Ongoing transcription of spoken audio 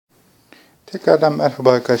Tekrardan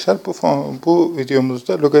merhaba arkadaşlar. Bu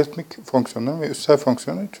videomuzda logaritmik fonksiyonların ve üssel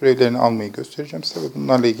fonksiyonların türevlerini almayı göstereceğim size ve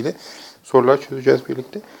bunlarla ilgili sorular çözeceğiz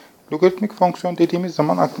birlikte. Logaritmik fonksiyon dediğimiz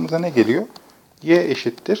zaman aklımıza ne geliyor? Y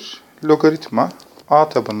eşittir logaritma a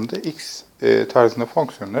tabanında x tarzında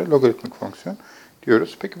fonksiyonları logaritmik fonksiyon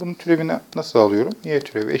diyoruz. Peki bunun türevini nasıl alıyorum? Y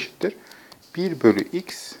türevi eşittir 1 bölü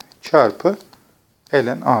x çarpı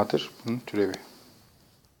ln a'dır bunun türevi.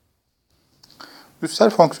 Üssel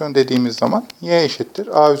fonksiyon dediğimiz zaman y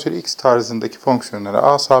eşittir a üzeri x tarzındaki fonksiyonlara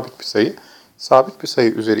a sabit bir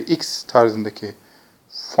sayı üzeri x tarzındaki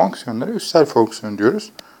fonksiyonlara üssel fonksiyon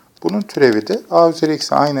diyoruz. Bunun türevi de a üzeri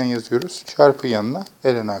x'e aynen yazıyoruz. Çarpı yanına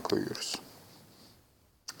ln a koyuyoruz.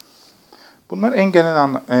 Bunlar en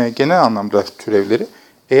genel anlamda türevleri.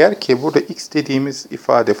 Eğer ki burada x dediğimiz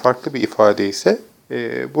ifade farklı bir ifade ise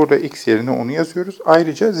burada x yerine onu yazıyoruz.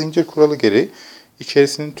 Ayrıca zincir kuralı gereği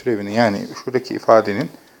içerisinin türevini yani şuradaki ifadenin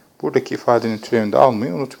buradaki ifadenin türevini de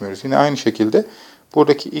almayı unutmuyoruz. Yine aynı şekilde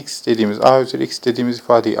buradaki x dediğimiz a üzeri x dediğimiz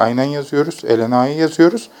ifadeyi aynen yazıyoruz. Ln a'yı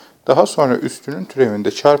yazıyoruz. Daha sonra üstünün türevini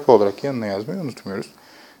de çarpı olarak yanına yazmayı unutmuyoruz.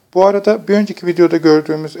 Bu arada bir önceki videoda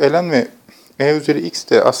gördüğümüz ln ve e üzeri x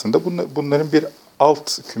de aslında bunların bir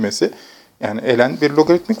alt kümesi. Yani ln bir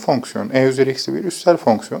logaritmik fonksiyon, e üzeri x de bir üssel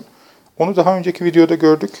fonksiyon. Onu daha önceki videoda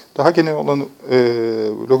gördük. Daha genel olan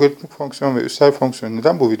logaritmik fonksiyon ve üssel fonksiyon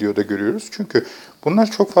neden bu videoda görüyoruz? Çünkü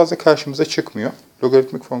bunlar çok fazla karşımıza çıkmıyor.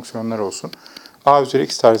 Logaritmik fonksiyonlar olsun, a üzeri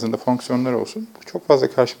x tarzında fonksiyonlar olsun. Bu çok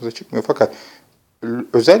fazla karşımıza çıkmıyor. Fakat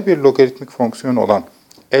özel bir logaritmik fonksiyon olan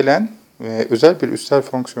ln ve özel bir üssel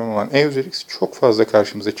fonksiyon olan e üzeri x çok fazla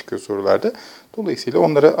karşımıza çıkıyor sorularda. Dolayısıyla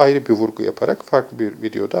onlara ayrı bir vurgu yaparak farklı bir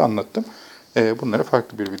videoda anlattım. Bunları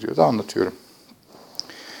farklı bir videoda anlatıyorum.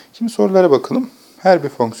 Şimdi sorulara bakalım. Her bir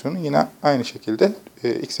fonksiyonun yine aynı şekilde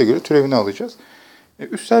x'e göre türevini alacağız.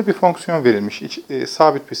 Üssel bir fonksiyon verilmiş.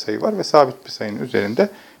 Sabit bir sayı var ve sabit bir sayının üzerinde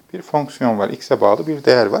bir fonksiyon var. X'e bağlı bir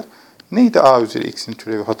değer var. Neydi a üzeri x'in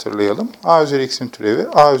türevi hatırlayalım. A üzeri x'in türevi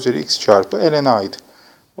a üzeri x çarpı ln a'ydı.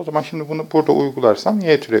 O zaman şimdi bunu burada uygularsam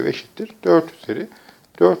y türevi eşittir 4 üzeri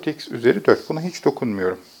 4x üzeri 4. Buna hiç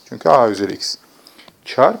dokunmuyorum. Çünkü a üzeri x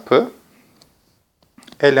çarpı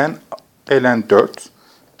ln 4.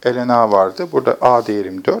 ln a vardı. Burada a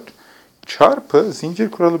değerim 4. Çarpı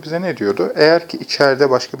zincir kuralı bize ne diyordu? Eğer ki içeride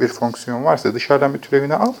başka bir fonksiyon varsa dışarıdan bir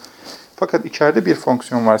türevini al. Fakat içeride bir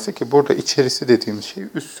fonksiyon varsa ki burada içerisi dediğimiz şey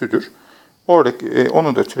üssüdür. Oradaki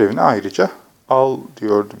onun da türevini ayrıca al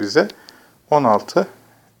diyordu bize. 16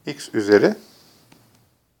 x üzeri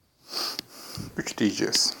 3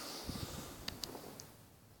 diyeceğiz.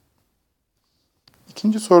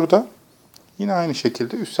 İkinci soruda yine aynı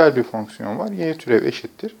şekilde üssel bir fonksiyon var. Y türev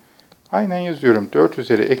eşittir. Aynen yazıyorum. 4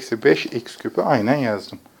 üzeri eksi 5x küpü aynen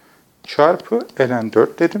yazdım. Çarpı ln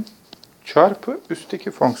 4 dedim. Çarpı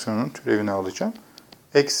üstteki fonksiyonun türevini alacağım.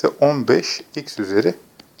 Eksi 15 x üzeri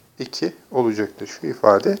 2 olacaktır. Şu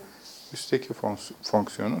ifade üstteki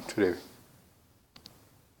fonksiyonun türevi.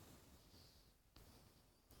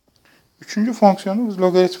 Üçüncü fonksiyonumuz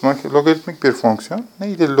logaritmik bir fonksiyon.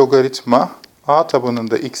 Neydi logaritma? A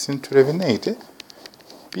tabanında x'in türevi neydi?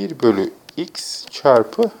 1 bölü x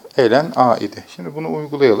çarpı ln a idi. Şimdi bunu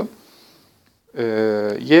uygulayalım.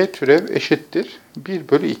 Y türev eşittir 1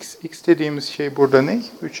 bölü x. X dediğimiz şey burada ne?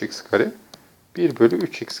 3x kare. 1 bölü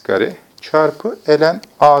 3x kare çarpı ln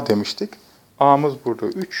a demiştik. A'mız burada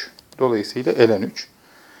 3. Dolayısıyla ln 3.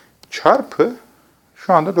 Çarpı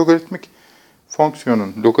şu anda logaritmik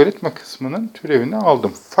fonksiyonun logaritma kısmının türevini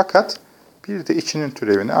aldım. Fakat bir de içinin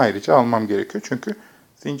türevini ayrıca almam gerekiyor. Çünkü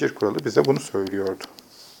zincir kuralı bize bunu söylüyordu.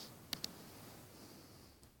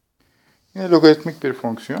 Yine logaritmik bir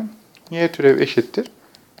fonksiyon. Y türev eşittir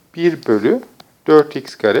 1 bölü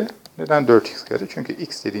 4x kare. Neden 4x kare? Çünkü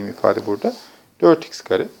x dediğim ifade burada. 4x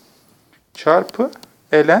kare. Çarpı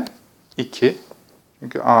ln 2.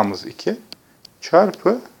 Çünkü a'mız 2.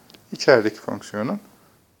 Çarpı içerideki fonksiyonun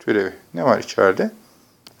türevi. Ne var içeride?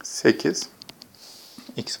 8x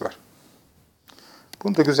var.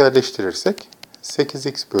 Bunu da güzelleştirirsek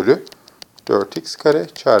 8x bölü 4x kare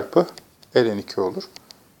çarpı ln 2 olur.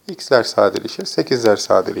 X'ler sadeleşir, 8'ler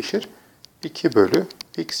sadeleşir. 2 bölü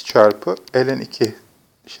x çarpı ln 2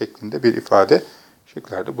 şeklinde bir ifade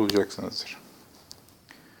şıklarda bulacaksınızdır.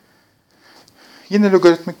 Yine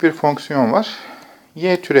logaritmik bir fonksiyon var.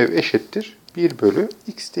 Y türev eşittir 1 bölü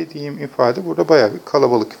x dediğim ifade burada bayağı bir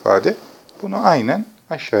kalabalık ifade. Bunu aynen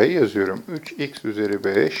aşağıya yazıyorum. 3x üzeri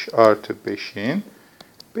 5 artı 5'in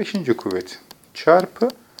 5. kuvveti çarpı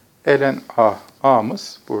ln a.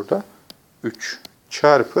 A'mız burada 3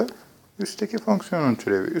 çarpı üstteki fonksiyonun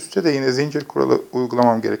türevi. Üstte de yine zincir kuralı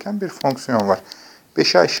uygulamam gereken bir fonksiyon var.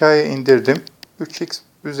 5'i aşağıya indirdim. 3x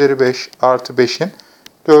üzeri 5 artı 5'in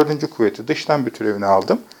 4. kuvveti dıştan bir türevini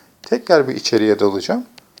aldım. Tekrar bir içeriye dalacağım.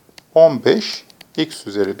 15 x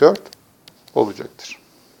üzeri 4 olacaktır.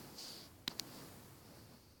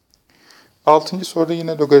 6. soruda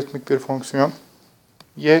yine logaritmik bir fonksiyon.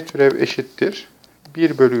 Y türev eşittir.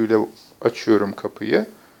 1 bölü ile açıyorum kapıyı.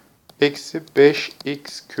 Eksi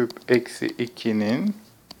 5x küp eksi 2'nin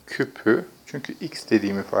küpü. Çünkü x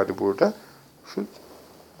dediğim ifade burada. Şu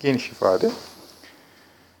geniş ifade.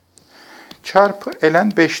 Çarpı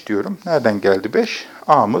ln 5 diyorum. Nereden geldi 5?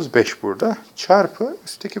 A'mız 5 burada. Çarpı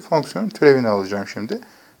üstteki fonksiyonun türevini alacağım şimdi.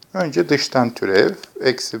 Önce dıştan türev.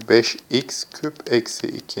 Eksi 5x küp eksi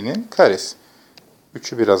 2'nin karesi.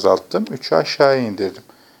 3'ü bir azalttım. 3'ü aşağıya indirdim.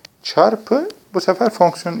 Çarpı bu sefer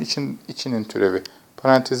fonksiyonun içinin türevi.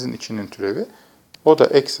 Parantezin içinin türevi. O da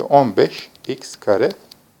eksi 15x kare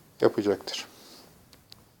yapacaktır.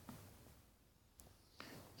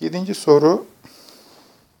 7. soru.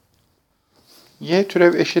 Y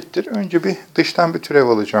türev eşittir. Önce bir dıştan bir türev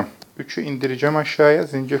alacağım. 3'ü indireceğim aşağıya.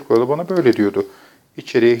 Zincir kuralı bana böyle diyordu.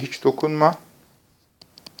 İçeriye hiç dokunma.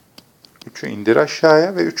 3'ü indir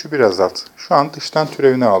aşağıya ve 3'ü bir azalt. Şu an dıştan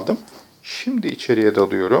türevini aldım. Şimdi içeriye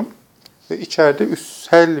dalıyorum. Ve içeride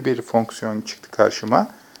üssel bir fonksiyon çıktı karşıma.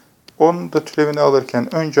 Onun da türevini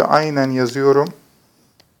alırken önce aynen yazıyorum.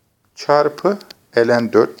 Çarpı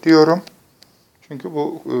ln 4 diyorum. Çünkü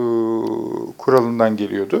bu kuralından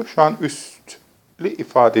geliyordu. Şu an üstlü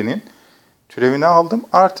ifadenin türevini aldım.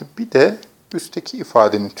 Artı bir de üstteki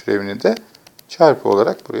ifadenin türevini de çarpı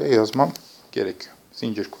olarak buraya yazmam gerekiyor.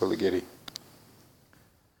 Zincir kuralı gereği.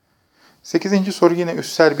 8. soru yine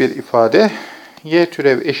üssel bir ifade. Y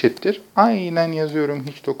türev eşittir. Aynen yazıyorum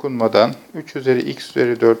hiç dokunmadan. 3 üzeri x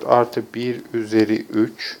üzeri 4 artı 1 üzeri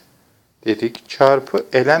 3 dedik. Çarpı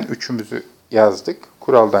ln 3'ümüzü yazdık.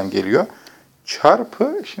 Kuraldan geliyor.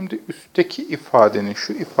 Çarpı şimdi üstteki ifadenin,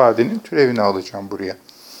 şu ifadenin türevini alacağım buraya.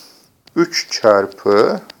 3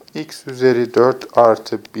 çarpı x üzeri 4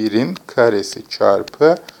 artı 1'in karesi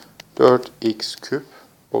çarpı 4x küp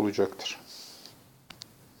olacaktır.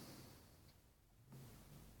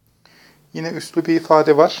 Yine üslü bir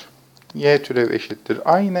ifade var. Y türev eşittir.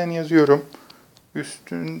 Aynen yazıyorum.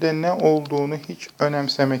 Üstünde ne olduğunu hiç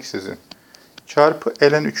önemsemeksizin. Çarpı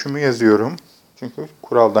ln 3'ümü yazıyorum. Çünkü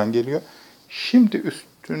kuraldan geliyor. Şimdi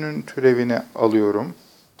üstünün türevini alıyorum.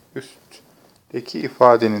 Üstteki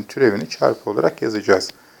ifadenin türevini çarpı olarak yazacağız.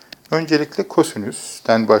 Öncelikle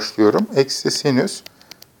kosinüsten başlıyorum. Eksi sinüs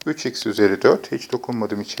 3x üzeri 4. Hiç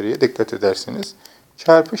dokunmadım içeriye. Dikkat ederseniz.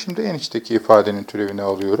 Çarpı şimdi en içteki ifadenin türevini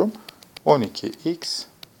alıyorum. 12x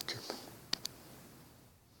küp.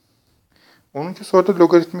 10. soruda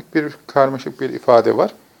logaritmik bir karmaşık bir ifade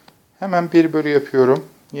var. Hemen 1 bölü yapıyorum.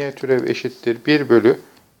 Y türev eşittir 1 bölü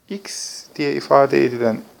x diye ifade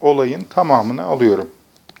edilen olayın tamamını alıyorum.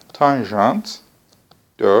 Tanjant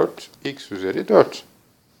 4 x üzeri 4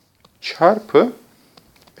 çarpı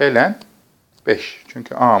ln 5.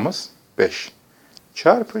 Çünkü a'mız 5.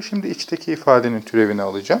 Çarpı şimdi içteki ifadenin türevini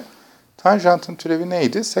alacağım. Tanjantın türevi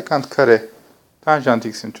neydi? Sekant kare tanjant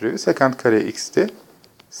x'in türevi sekant kare x'ti.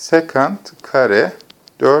 Sekant kare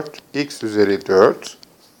 4x üzeri 4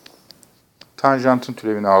 tanjantın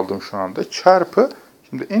türevini aldım şu anda. Çarpı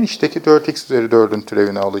şimdi en içteki 4x üzeri 4'ün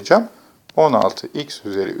türevini alacağım. 16x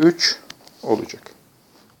üzeri 3 olacak.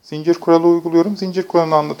 Zincir kuralı uyguluyorum. Zincir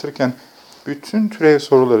kuralını anlatırken bütün türev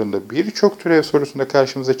sorularında birçok türev sorusunda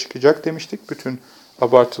karşımıza çıkacak demiştik. Bütün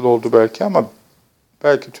abartılı oldu belki ama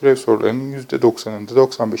belki türev sorularının %90'ında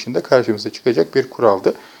 95'inde karşımıza çıkacak bir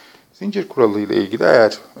kuraldı. Zincir kuralı ile ilgili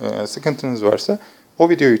eğer sıkıntınız varsa o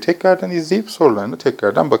videoyu tekrardan izleyip sorularını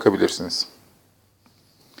tekrardan bakabilirsiniz.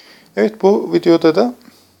 Evet, bu videoda da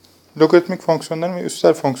logaritmik fonksiyonların ve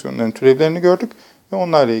üssel fonksiyonların türevlerini gördük ve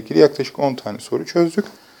onlarla ilgili yaklaşık 10 tane soru çözdük.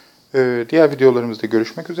 Diğer videolarımızda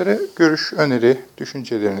görüşmek üzere. Görüş, öneri,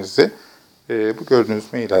 düşüncelerinizi bu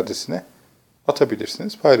gördüğünüz mail adresine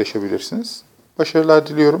atabilirsiniz, paylaşabilirsiniz. Başarılar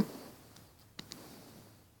diliyorum.